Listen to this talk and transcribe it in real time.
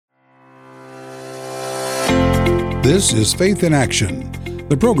This is Faith in Action,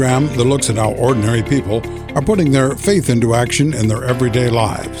 the program that looks at how ordinary people are putting their faith into action in their everyday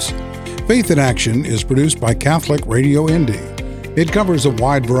lives. Faith in Action is produced by Catholic Radio Indy. It covers a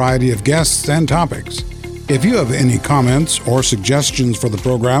wide variety of guests and topics. If you have any comments or suggestions for the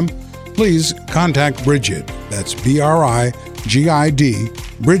program, please contact Brigid, that's B-R-I-G-I-D,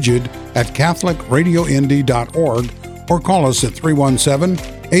 Brigid at CatholicRadioIndy.org, or call us at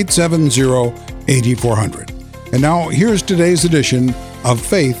 317-870-8400. And now, here's today's edition of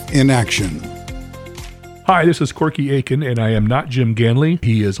Faith in Action. Hi, this is Corky Aiken, and I am not Jim Ganley.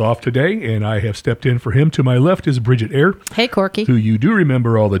 He is off today, and I have stepped in for him. To my left is Brigid Ayer. Hey, Corky. Who you do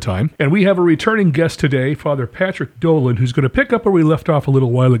remember all the time. And we have a returning guest today, Father Patrick Dolan, who's going to pick up where we left off a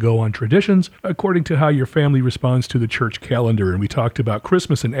little while ago on traditions, according to how your family responds to the church calendar. And we talked about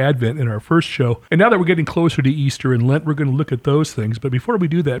Christmas and Advent in our first show. And now that we're getting closer to Easter and Lent, we're going to look at those things. But before we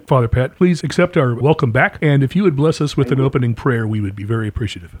do that, Father Pat, please accept our welcome back. And if you would bless us with an opening prayer, we would be very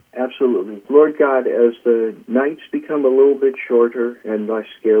appreciative. Absolutely. Lord God, as the nights become a little bit shorter and less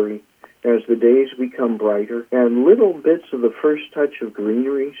scary, as the days become brighter, and little bits of the first touch of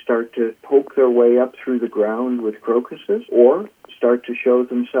greenery start to poke their way up through the ground with crocuses, or start to show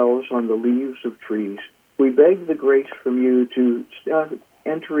themselves on the leaves of trees, we beg the grace from you to start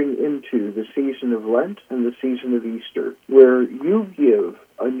entering into the season of Lent and the season of Easter, where you give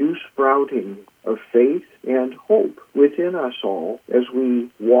a new sprouting of faith and hope within us all as we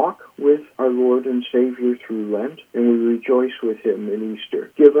walk with our Lord and Savior through Lent, and we rejoice with him in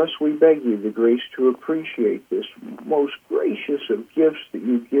Easter. Give us, we beg you, the grace to appreciate this most gracious of gifts that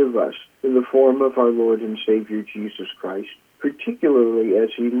you give us in the form of our Lord and Savior Jesus Christ, particularly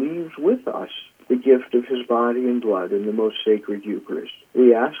as he leaves with us the gift of his body and blood in the most sacred Eucharist.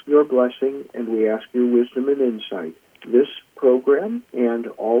 We ask your blessing, and we ask your wisdom and insight. This program and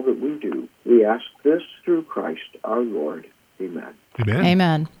all that we do, we ask this through Christ our Lord. Amen. Amen.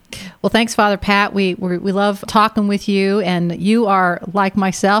 Amen. Well, thanks, Father Pat. We love talking with you, and you are like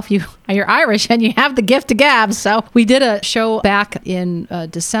myself. You're Irish, and you have the gift of gab. So we did a show back in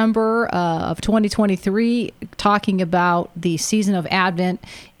December of 2023 talking about the season of Advent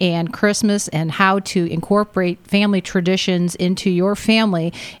and Christmas and how to incorporate family traditions into your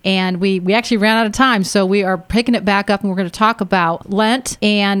family. And we actually ran out of time, so we are picking it back up, and we're going to talk about Lent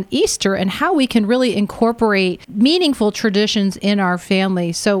and Easter and how we can really incorporate meaningful traditions in our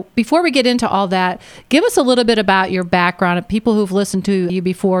family. So before we get into all that, give us a little bit about your background. People who've listened to you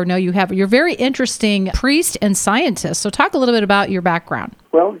before know you're very interesting priest and scientist. So talk a little bit about your background.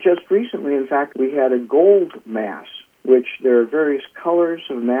 Well, just recently, in fact, we had a gold mass, which there are various colors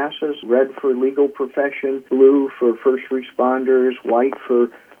of masses: red for legal profession, blue for first responders, white for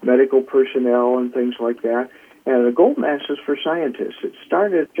medical personnel and things like that. And the gold mass is for scientists. It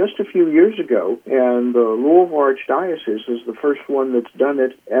started just a few years ago, and the Louisville Archdiocese is the first one that's done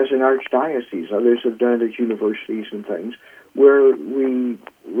it as an archdiocese. Others have done it at universities and things, where we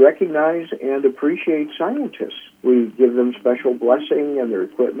recognize and appreciate scientists. We give them special blessing and their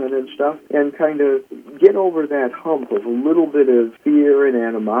equipment and stuff, and kind of get over that hump of a little bit of fear and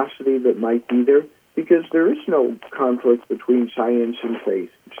animosity that might be there, because there is no conflict between science and faith.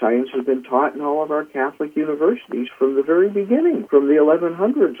 Science has been taught in all of our Catholic universities from the very beginning, from the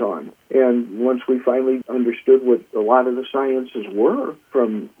 1100s on. And once we finally understood what a lot of the sciences were,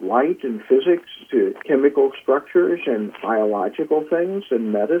 from light and physics to chemical structures and biological things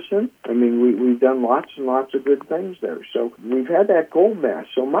and medicine, I mean, we've done lots and lots of good things there. So we've had that gold mass.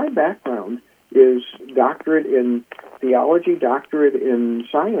 So my background is doctorate in theology, doctorate in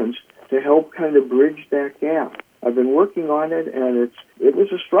science, to help kind of bridge that gap. I've been working on it, and it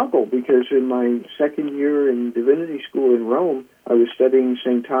was a struggle, because in my second year in divinity school in Rome, I was studying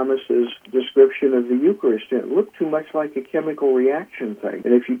St. Thomas's description of the Eucharist, and it looked too much like a chemical reaction thing.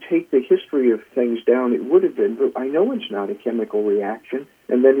 And if you take the history of things down, it would have been, but I know it's not a chemical reaction.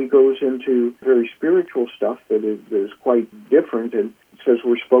 And then he goes into very spiritual stuff that is quite different, and says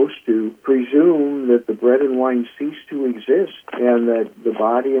we're supposed to presume that the bread and wine cease to exist and that the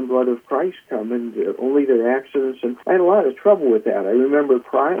body and blood of Christ come, and only their accidents. And I had a lot of trouble with that. I remember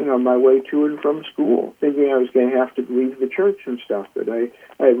crying on my way to and from school, thinking I was going to have to leave the church and stuff. But I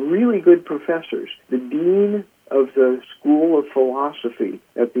had really good professors. The dean of the School of Philosophy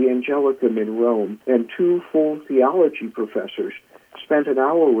at the Angelicum in Rome and two full theology professors spent an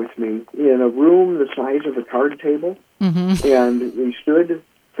hour with me in a room the size of a card table, and we stood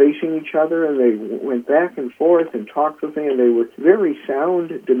face embracing each other, and they went back and forth and talked with me, and they were very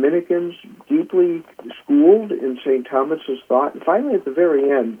sound Dominicans, deeply schooled in St. Thomas's thought. And finally, at the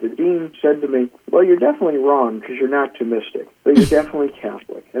very end, the dean said to me, well, you're definitely wrong because you're not Thomistic, but you're definitely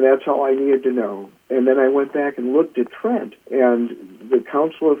Catholic, and that's all I needed to know. And then I went back and looked at Trent, and the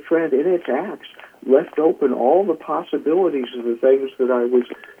Council of Trent, in its acts, left open all the possibilities of the things that I was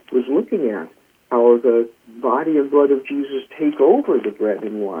looking at, how the body and blood of Jesus take over the bread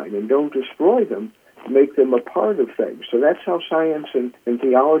and wine and don't destroy them, make them a part of things. So that's how science and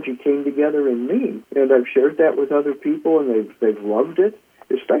theology came together in me. And I've shared that with other people, and they've loved it,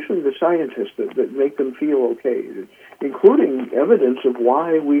 especially the scientists that make them feel okay, including evidence of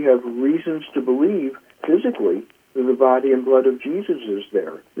why we have reasons to believe physically that the body and blood of Jesus is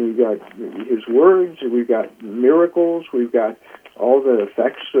there. We've got his words, we've got miracles, we've got all the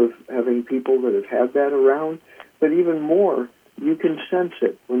effects of having people that have had that around. But even more, you can sense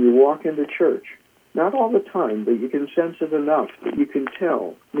it when you walk into church. Not all the time, but you can sense it enough that you can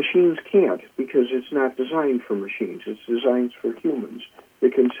tell. Machines can't, because it's not designed for machines. It's designed for humans. They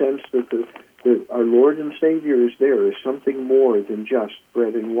can sense that our Lord and Savior is there, is something more than just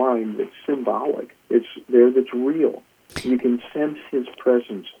bread and wine that's symbolic. It's there, that's real. You can sense his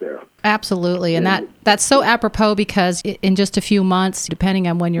presence there. Absolutely. And that's so apropos, because in just a few months, depending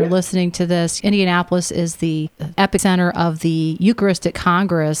on when you're listening to this, Indianapolis is the epicenter of the Eucharistic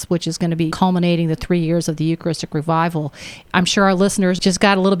Congress, which is going to be culminating the 3 years of the Eucharistic Revival. I'm sure our listeners just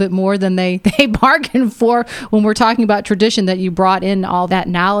got a little bit more than they bargained for when we're talking about tradition, that you brought in all that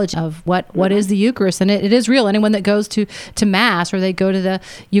knowledge of what is the Eucharist. And it is real. Anyone that goes to Mass, or they go to the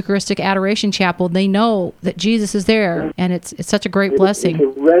Eucharistic Adoration Chapel, they know that Jesus is there. And it's such a great blessing.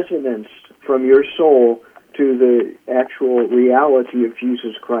 It's a resonance from your soul to the actual reality of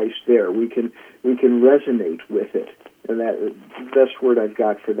Jesus Christ there. We can resonate with it. And that's the best word I've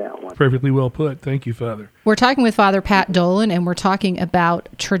got for that one. Perfectly well put. Thank you, Father. We're talking with Father Pat Dolan, and we're talking about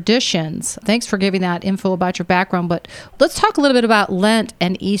traditions. Thanks for giving that info about your background, but let's talk a little bit about Lent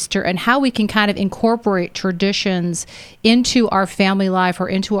and Easter and how we can kind of incorporate traditions into our family life or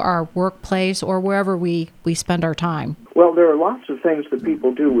into our workplace or wherever we spend our time. Well, there are lots of things that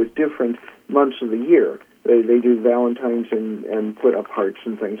people do with different months of the year. They do Valentine's and put up hearts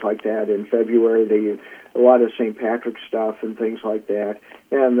and things like that. In February, they do a lot of St. Patrick's stuff and things like that.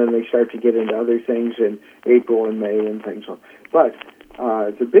 And then they start to get into other things in April and May and things like that.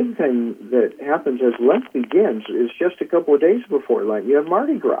 But the big thing that happens as Lent begins is just a couple of days before Lent. You have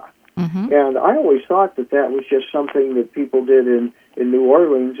Mardi Gras. Mm-hmm. And I always thought that was just something that people did in New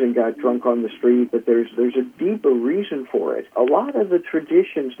Orleans and got drunk on the street, but there's a deeper reason for it. A lot of the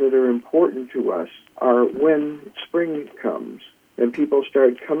traditions that are important to us are when spring comes and people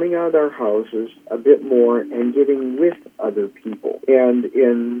start coming out of their houses a bit more and getting with other people. And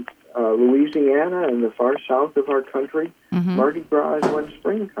in Louisiana and the far south of our country, Mardi Gras is when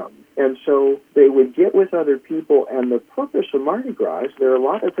spring comes. And so they would get with other people, and the purpose of Mardi Gras, there are a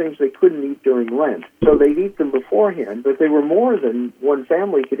lot of things they couldn't eat during Lent. So they'd eat them beforehand, but they were more than one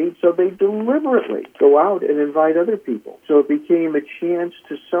family could eat, so they deliberately go out and invite other people. So it became a chance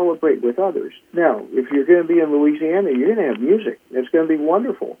to celebrate with others. Now, if you're going to be in Louisiana, you're going to have music. It's going to be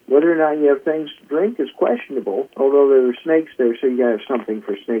wonderful. Whether or not you have things to drink is questionable, although there are snakes there, so you got to have something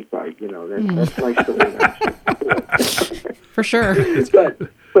for snake bite. You know, that's my story. For sure.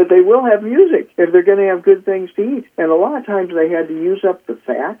 But they will have music if they're going to have good things to eat. And a lot of times they had to use up the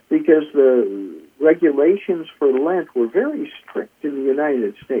fat because the regulations for Lent were very strict in the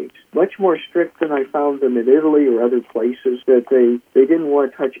United States, much more strict than I found them in Italy or other places, that they didn't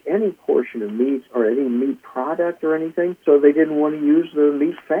want to touch any portion of meat or any meat product or anything, so they didn't want to use the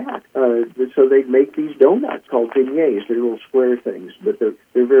meat fat. So they'd make these donuts called beignets. They're little square things, but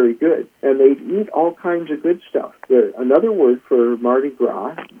they're very good. And they'd eat all kinds of good stuff. Another word for Mardi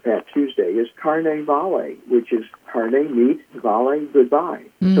Gras, Fat Tuesday, is carnevale, which is carne, meat, vale, goodbye.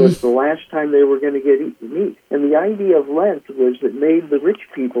 So it's the last time they were going to get meat. And the idea of Lent was that made the rich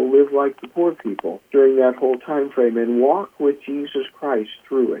people live like the poor people during that whole time frame and walk with Jesus Christ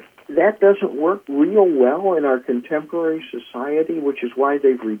through it. That doesn't work real well in our contemporary society, which is why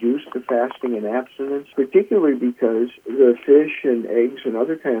they've reduced the fasting and abstinence, particularly because the fish and eggs and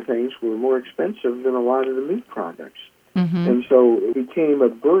other kind of things were more expensive than a lot of the meat products. And so it became a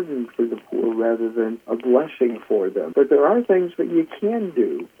burden for the poor rather than a blessing for them. But there are things that you can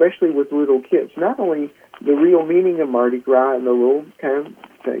do, especially with little kids. Not only the real meaning of Mardi Gras and the little kind of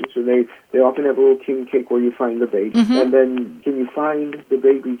things, and they often have a little king cake where you find the baby. And then can you find the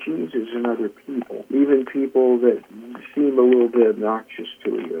baby Jesus in other people, even people that seem a little bit obnoxious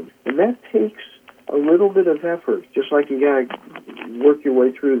to you. And that takes a little bit of effort, just like you got to work your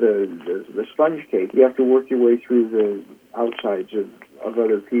way through the sponge cake. You have to work your way through the outsides of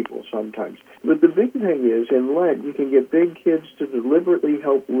other people sometimes. But the big thing is, in Lent, you can get big kids to deliberately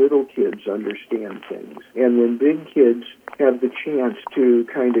help little kids understand things. And when big kids have the chance to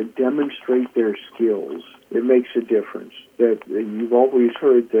kind of demonstrate their skills, it makes a difference. That you've always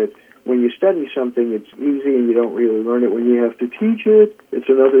heard that when you study something, it's easy and you don't really learn it. When you have to teach it, it's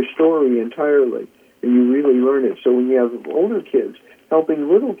another story entirely, and you really learn it. So when you have older kids helping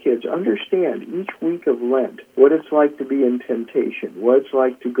little kids understand each week of Lent what it's like to be in temptation, what it's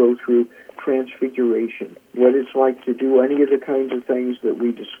like to go through transfiguration, what it's like to do any of the kinds of things that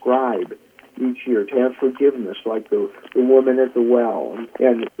we describe each year, to have forgiveness like the woman at the well.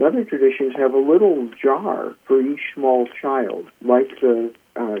 And other traditions have a little jar for each small child, like the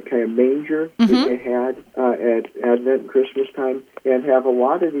kind of manger that they had at Advent and Christmas time, and have a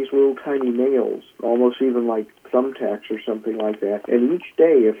lot of these little tiny nails, almost even like thumbtacks or something like that. And each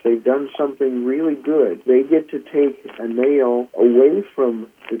day, if they've done something really good, they get to take a nail away from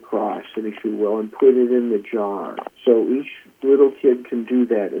the cross, if you will, and put it in the jar. So each little kid can do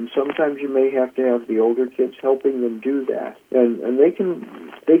that. And sometimes you may have to have the older kids helping them do that. And they can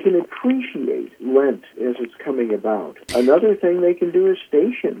appreciate Lent as it's coming about. Another thing they can do is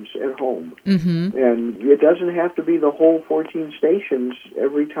stations at home. And it doesn't have to be the whole 14 stations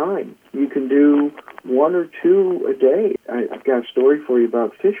every time. You can do one or two a day. I've got a story for you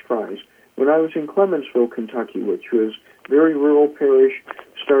about fish fries. When I was in Clemensville, Kentucky, which was a very rural parish,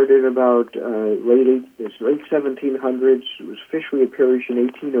 started about late 1700s. It was officially a parish in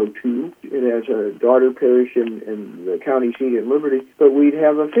 1802. It has a daughter parish in the county seat in Liberty. But we'd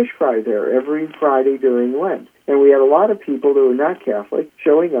have a fish fry there every Friday during Lent. And we had a lot of people that were not Catholic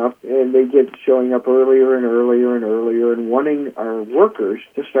showing up, and they get showing up earlier and earlier and earlier and wanting our workers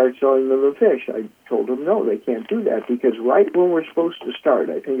to start selling them the fish. I told them, no, they can't do that, because right when we're supposed to start,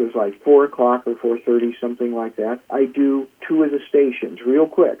 I think it was like 4 o'clock or 4:30, something like that, I do 2 of the stations real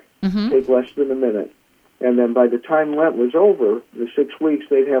quick, take less than a minute. And then by the time Lent was over, the 6 weeks,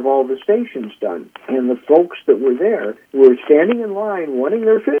 they'd have all the stations done. And the folks that were there were standing in line wanting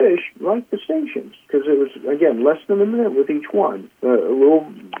their fish like the stations, because it was, again, less than a minute with each one. A little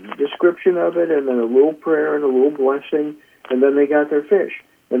description of it, and then a little prayer and a little blessing, and then they got their fish.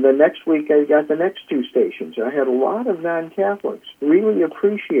 And then next week, I got the next 2 stations. I had a lot of non-Catholics really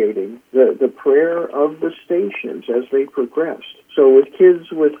appreciating the prayer of the stations as they progressed. So with kids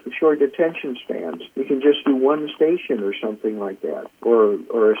with short attention spans, you can just do 1 station or something like that, or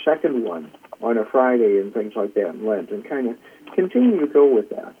a second one on a Friday and things like that in Lent, and kind of continue to go with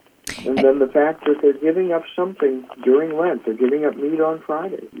that. And then the fact that they're giving up something during Lent, they're giving up meat on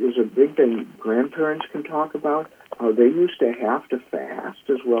Friday, is a big thing. Grandparents can talk about how they used to have to fast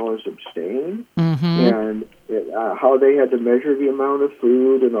as well as abstain, and how they had to measure the amount of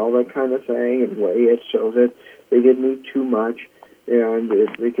food and all that kind of thing and weigh it so that they didn't eat too much, and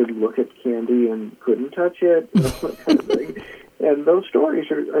they could look at candy and couldn't touch it, and all that kind of thing. And those stories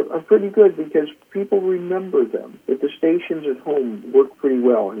are pretty good because people remember them. But the stations at home work pretty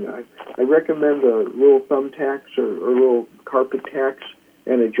well. And I recommend a little thumbtacks or little carpet tacks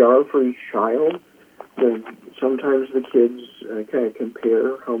and a jar for each child. And sometimes the kids kind of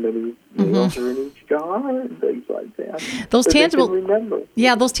compare how many nails are in each jar and things like that. Those so tangible, they can remember.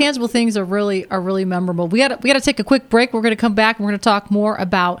 Yeah, those tangible things are really memorable. We got to take a quick break. We're going to come back and we're going to talk more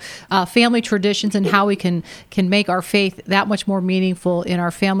about family traditions and how we can make our faith that much more meaningful in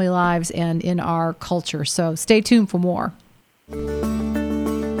our family lives and in our culture. So stay tuned for more.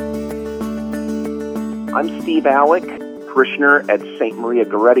 I'm Steve Alec, parishioner at St. Maria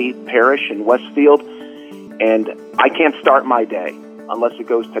Goretti Parish in Westfield, and I can't start my day unless it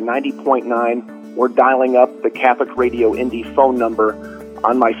goes to 90.9 or dialing up the Catholic Radio Indy phone number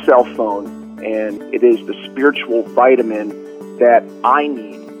on my cell phone, and it is the spiritual vitamin that I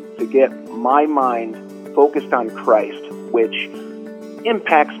need to get my mind focused on Christ, which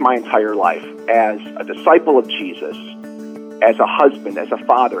impacts my entire life as a disciple of Jesus, as a husband, as a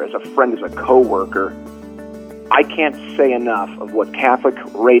father, as a friend, as a co-worker. I can't say enough of what Catholic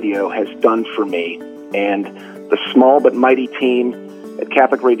Radio has done for me, and the small but mighty team at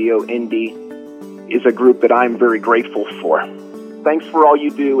Catholic Radio Indy is a group that I'm very grateful for. Thanks for all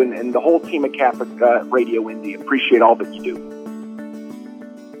you do, and the whole team at Catholic Radio Indy. Appreciate all that you do.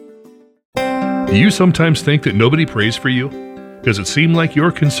 Do you sometimes think that nobody prays for you? Does it seem like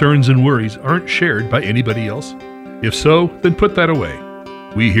your concerns and worries aren't shared by anybody else? If so, then put that away.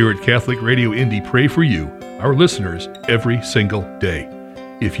 We here at Catholic Radio Indy pray for you, our listeners, every single day.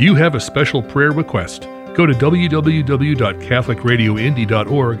 If you have a special prayer request, go to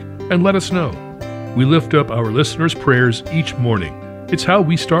www.catholicradioindy.org and let us know. We lift up our listeners' prayers each morning. It's how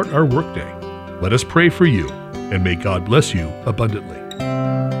we start our workday. Let us pray for you, and may God bless you abundantly.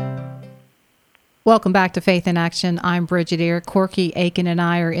 Welcome back to Faith in Action. I'm Brigid Ayer Corky Aiken, and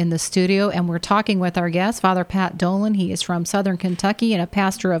I are in the studio, and we're talking with our guest, Father Pat Dolan. He is from Southern Kentucky and a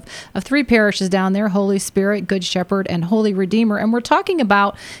pastor of 3 parishes down there, Holy Spirit, Good Shepherd, and Holy Redeemer. And we're talking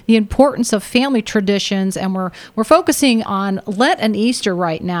about the importance of family traditions, and we're focusing on Lent and Easter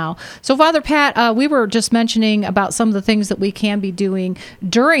right now. So, Father Pat, we were just mentioning about some of the things that we can be doing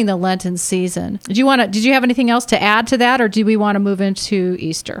during the Lenten season. Did you have anything else to add to that, or do we want to move into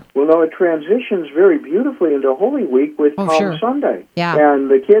Easter? Well, no, it transitions very beautifully into Holy Week with Palm Sunday. Yeah. And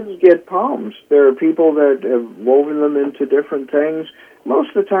the kids get palms. There are people that have woven them into different things. Most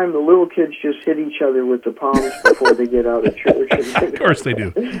of the time, the little kids just hit each other with the palms before they get out of church. Of course they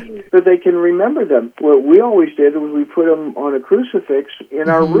do. But they can remember them. What we always did was we put them on a crucifix in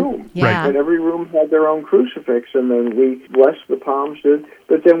our room. Yeah. And every room had their own crucifix, and then we blessed the palms.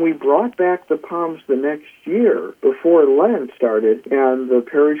 But then we brought back the palms the next year before Lent started, and the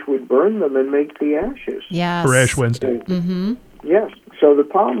parish would burn them and make the ashes. Yes. For Ash Wednesday. Mm-hmm. Yes. So the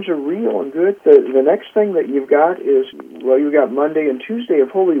palms are real and good. The next thing that you've got is, you've got Monday and Tuesday of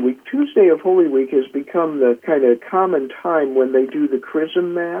Holy Week. Tuesday of Holy Week has become the kind of common time when they do the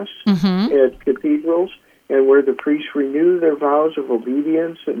Chrism Mass at cathedrals, and where the priests renew their vows of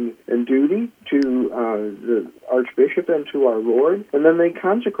obedience and duty to the Archbishop and to our Lord. And then they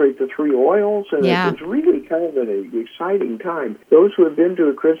consecrate the 3 oils, and it's really kind of an exciting time. Those who have been to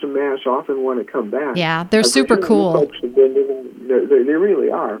a Chrism Mass often want to come back. Yeah, they're super cool. Folks have been to them. They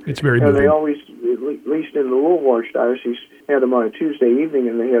really are. It's very moving. moving. They always, at least in the Louisville Archdiocese, had them on a Tuesday evening,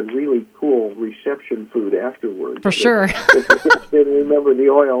 and they had really cool reception food afterwards. For sure. If the kids didn't remember the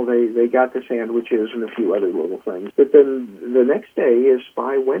oil, they got the sandwiches and a few other little things. But then the next day is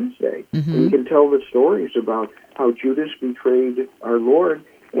Spy Wednesday. And you can tell the stories about how Judas betrayed our Lord,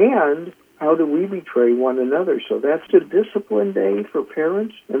 and how do we betray one another. So that's a discipline day for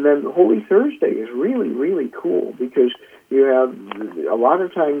parents. And then Holy Thursday is really, really cool, because you have, a lot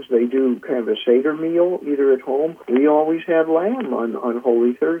of times they do kind of a Seder meal, either at home. We always had lamb on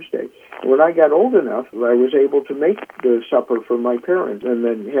Holy Thursday. When I got old enough, I was able to make the supper for my parents, and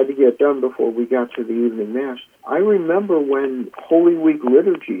then had to get done before we got to the evening Mass. I remember when Holy Week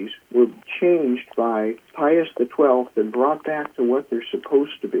liturgies were changed by Pius XII and brought back to what they're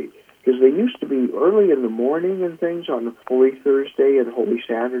supposed to be. Because they used to be early in the morning and things on Holy Thursday and Holy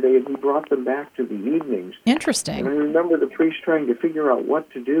Saturday, and he brought them back to the evenings. Interesting. And I remember the priest trying to figure out what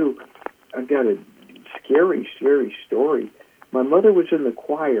to do. I've got a scary, scary story. My mother was in the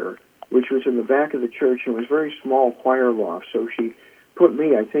choir, which was in the back of the church, and it was a very small choir loft, so she put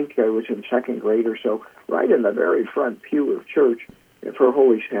me, I think I was in 2nd grade or so, right in the very front pew of church for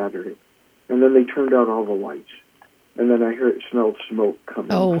Holy Saturday. And then they turned out all the lights. And then I smelled smoke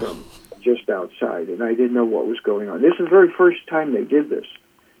coming from just outside, and I didn't know what was going on. This is the very first time they did this.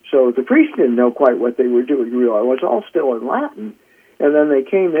 So the priest didn't know quite what they were doing, really. It was all still in Latin. And then they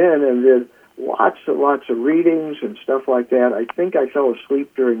came in and did lots of readings and stuff like that. I think I fell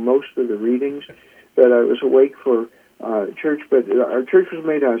asleep during most of the readings, but I was awake for church. But our church was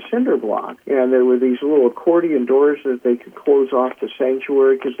made out of cinder block, and there were these little accordion doors that they could close off the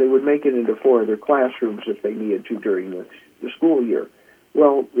sanctuary, because they would make it into 4 other classrooms if they needed to during the school year.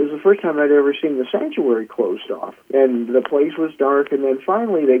 Well, it was the first time I'd ever seen the sanctuary closed off, and the place was dark, and then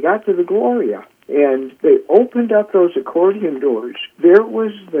finally they got to the Gloria, and they opened up those accordion doors. There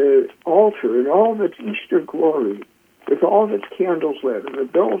was the altar in all of its Easter glory, with all of its candles lit, and the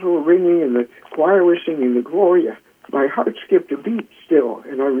bells were ringing, and the choir was singing the Gloria. My heart skipped a beat still,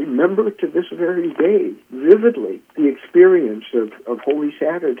 and I remember to this very day, vividly, the experience of Holy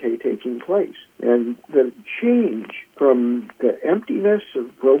Saturday taking place, and the change from the emptiness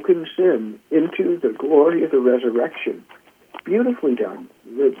of broken sin into the glory of the resurrection. Beautifully done.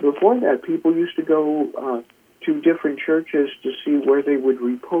 Before that, people used to go to different churches to see where they would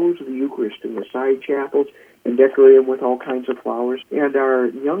repose the Eucharist in the side chapels and decorate them with all kinds of flowers. And our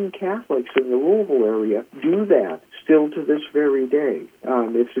young Catholics in the Louisville area do that still to this very day.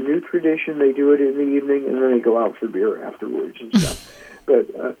 It's a new tradition. They do it in the evening, and then they go out for beer afterwards and stuff.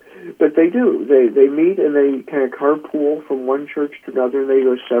 But they do. They meet, and they kind of carpool from one church to another. They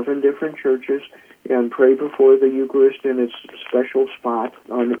go 7 different churches and pray before the Eucharist in its special spot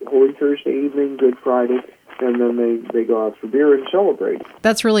on Holy Thursday evening, Good Friday, and then they go out for beer and celebrate.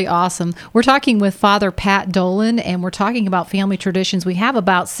 That's really awesome. We're talking with Father Pat Dolan, and we're talking about family traditions. We have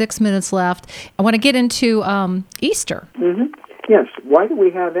about 6 minutes left. I want to get into Easter. Mm-hmm. Yes. Why do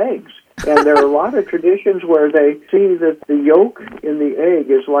we have eggs? And there are a lot of traditions where they see that the yolk in the egg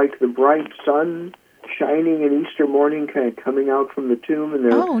is like the bright sun shining in Easter morning, kind of coming out from the tomb. And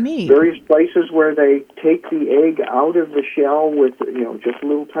there are neat. various places where they take the egg out of the shell with, just a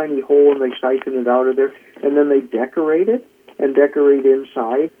little tiny hole, and they siphon it out of there. And then they decorate it and decorate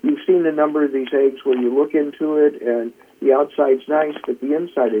inside. You've seen a number of these eggs where you look into it, and the outside's nice, but the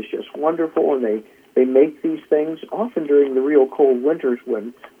inside is just wonderful. And they make these things often during the real cold winters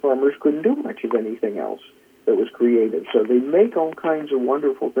when farmers couldn't do much of anything else that was creative. So they make all kinds of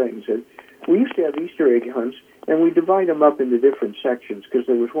wonderful things. And we used to have Easter egg hunts, and we divide them up into different sections because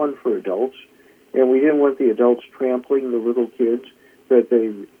there was one for adults, and we didn't want the adults trampling the little kids, but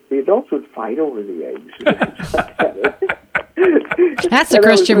the adults would fight over the eggs. That's a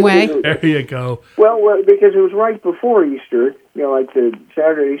Christian way. There you go. Well, because it was right before Easter, like the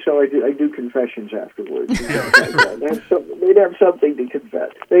Saturday, so I do confessions afterwards. They'd have something to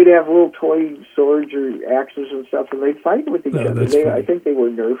confess. They'd have little toy swords or axes and stuff, and they'd fight with each other. I think they were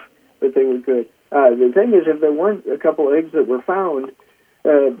Nerf, but they were good. The thing is, if there weren't a couple of eggs that were found,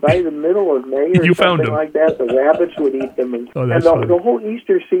 by the middle of May or something like that, the rabbits would eat them. And the whole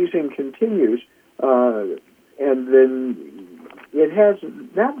Easter season continues, and then it has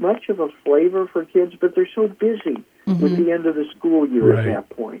not much of a flavor for kids, but they're so busy with the end of the school year at that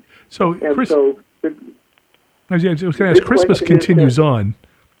point. So, I was going to ask, Christmas continues on.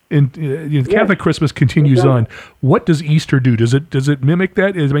 Catholic Christmas continues on. What does Easter do? Does it mimic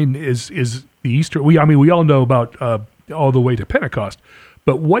that? Is the Easter? We all know about all the way to Pentecost,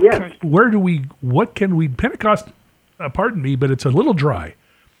 but what can we Pentecost? Pardon me, but it's a little dry.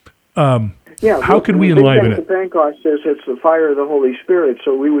 How can we enliven it? Pentecost says it's the fire of the Holy Spirit,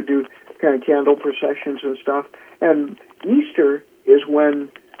 so we would do kind of candle processions and stuff. And Easter is when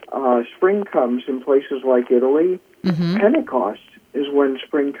spring comes in places like Italy. Pentecost is when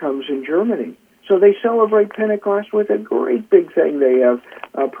spring comes in Germany. So they celebrate Pentecost with a great big thing. They have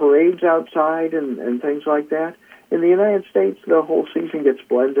parades outside and things like that. In the United States, the whole season gets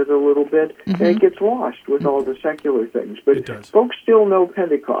blended a little bit, and it gets lost with all the secular things. But folks still know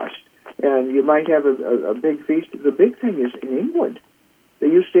Pentecost, and you might have a big feast. The big thing is in England, they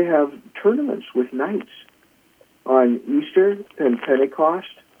used to have tournaments with knights on Easter, then Pentecost,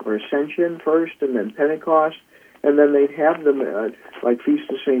 or Ascension first, and then Pentecost. And then they'd have them like Feast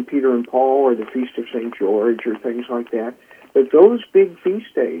of St. Peter and Paul or the Feast of St. George or things like that. But those big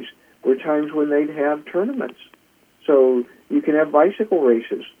feast days were times when they'd have tournaments. So you can have bicycle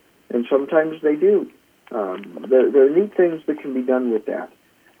races, and sometimes they do. There are neat things that can be done with that.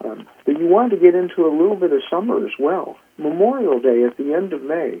 But you want to get into a little bit of summer as well. Memorial Day at the end of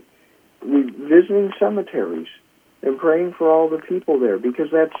May, visiting cemeteries and praying for all the people there,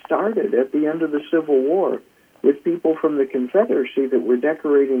 because that started at the end of the Civil War with people from the Confederacy that were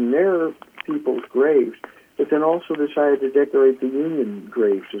decorating their people's graves, but then also decided to decorate the Union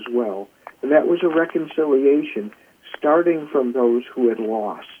graves as well. And that was a reconciliation, starting from those who had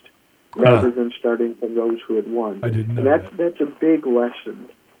lost, rather than starting from those who had won. I didn't know that. That's a big lesson.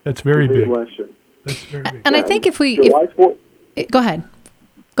 That's very big. Lesson. That's very big. And I think if we... Go ahead.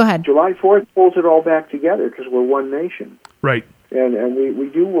 July 4th pulls it all back together because we're one nation. Right. And we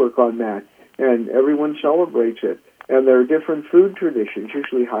do work on that. And everyone celebrates it. And there are different food traditions,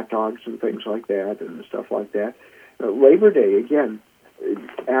 usually hot dogs and things like that and stuff like that. Labor Day, again,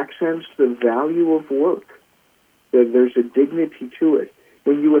 accents the value of work. There's a dignity to it.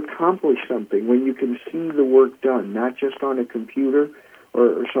 When you accomplish something, when you can see the work done, not just on a computer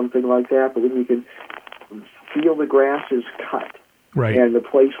or something like that, but when you can feel the grass is cut and the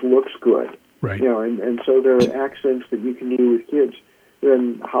place looks good. Right. And so there are accents that you can do with kids.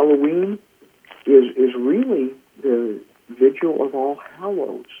 Then Halloween is really the vigil of All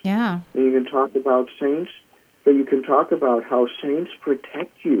Hallows. Yeah. And you can talk about saints, but you can talk about how saints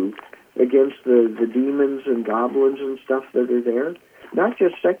protect you against the demons and goblins and stuff that are there. Not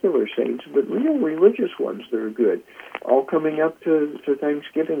just secular saints, but real religious ones that are good. All coming up to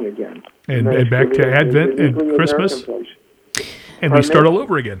Thanksgiving again. And back to Advent and Christmas. And we start all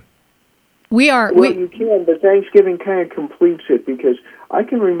over again. You can, but Thanksgiving kind of completes it, because I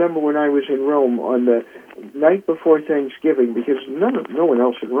can remember when I was in Rome on the night before Thanksgiving, because no one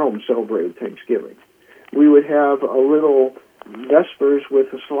else in Rome celebrated Thanksgiving. We would have a little Vespers with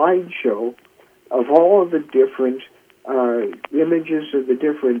a slideshow of all of the different images of the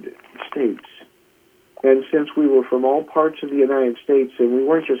different states. And since we were from all parts of the United States, and we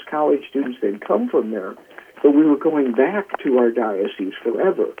weren't just college students that had come from there, but we were going back to our diocese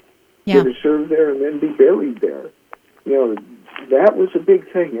forever. To serve there and then be buried there. That was a big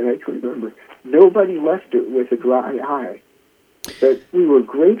thing, and I can remember nobody left it with a dry eye. But we were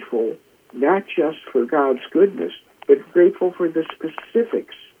grateful, not just for God's goodness, but grateful for the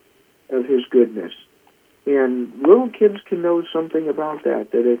specifics of His goodness. And little kids can know something about that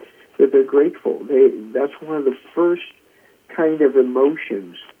they're grateful. That's one of the first kind of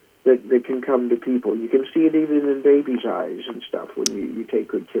emotions that can come to people. You can see it even in babies' eyes and stuff when you take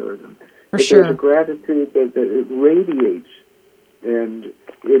good care of them. But sure. There's a gratitude that it radiates, and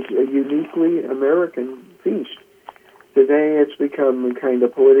it's a uniquely American feast. Today it's become kind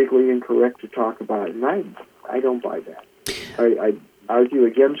of politically incorrect to talk about it, and I don't buy that. I argue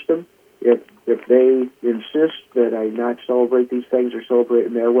against them. If they insist that I not celebrate these things or celebrate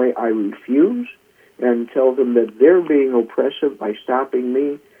in their way, I refuse and tell them that they're being oppressive by stopping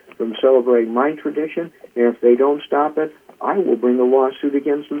me from celebrating my tradition. And if they don't stop it, I will bring a lawsuit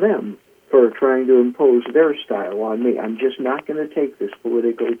against them for trying to impose their style on me. I'm just not going to take this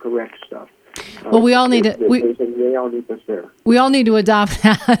politically correct stuff. Well, we all need to. We all need to adopt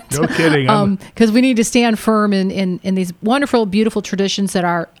that. No kidding. Because we need to stand firm in these wonderful, beautiful traditions that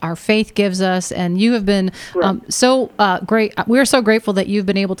our faith gives us. And you have been so great. We're so grateful that you've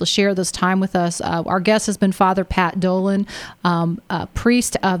been able to share this time with us. Our guest has been Father Pat Dolan, a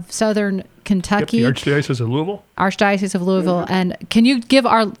priest of Southern Kentucky. Yep, the Archdiocese of Louisville. Archdiocese of Louisville. Mm-hmm. And can you give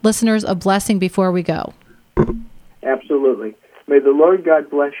our listeners a blessing before we go? Absolutely. May the Lord God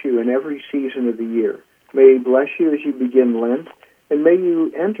bless you in every season of the year. May He bless you as you begin Lent, and may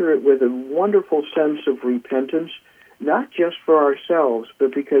you enter it with a wonderful sense of repentance, not just for ourselves,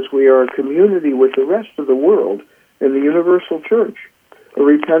 but because we are a community with the rest of the world and the universal church. A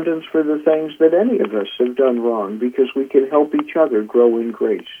repentance for the things that any of us have done wrong, because we can help each other grow in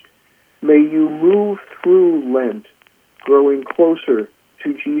grace. May you move through Lent, growing closer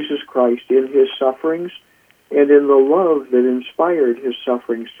to Jesus Christ in His sufferings, and in the love that inspired His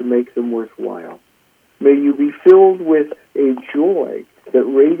sufferings to make them worthwhile. May you be filled with a joy that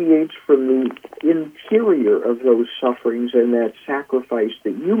radiates from the interior of those sufferings and that sacrifice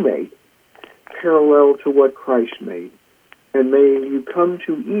that you made, parallel to what Christ made. And may you come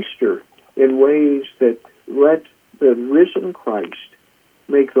to Easter in ways that let the risen Christ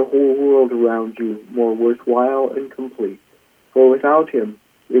make the whole world around you more worthwhile and complete. For without Him,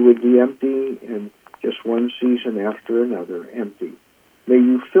 it would be empty and just one season after another, empty. May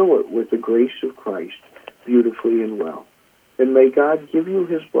you fill it with the grace of Christ beautifully and well. And may God give you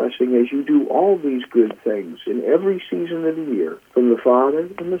His blessing as you do all these good things in every season of the year, from the Father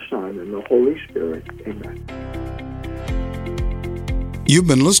and the Son and the Holy Spirit. Amen. You've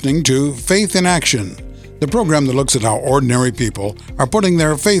been listening to Faith in Action, the program that looks at how ordinary people are putting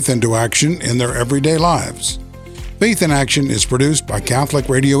their faith into action in their everyday lives. Faith in Action is produced by Catholic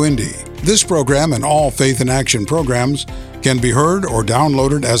Radio Indy. This program and all Faith in Action programs can be heard or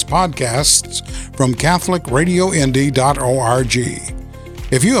downloaded as podcasts from catholicradioindy.org.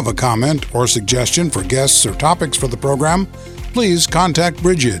 If you have a comment or suggestion for guests or topics for the program, please contact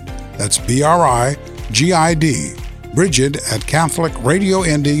Brigid, that's B-R-I-G-I-D, Brigid at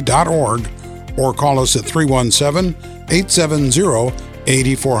catholicradioindy.org, or call us at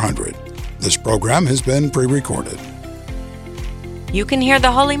 317-870-8400. This program has been pre-recorded. You can hear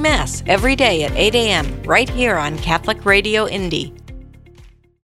the Holy Mass every day at 8 a.m. right here on Catholic Radio Indy.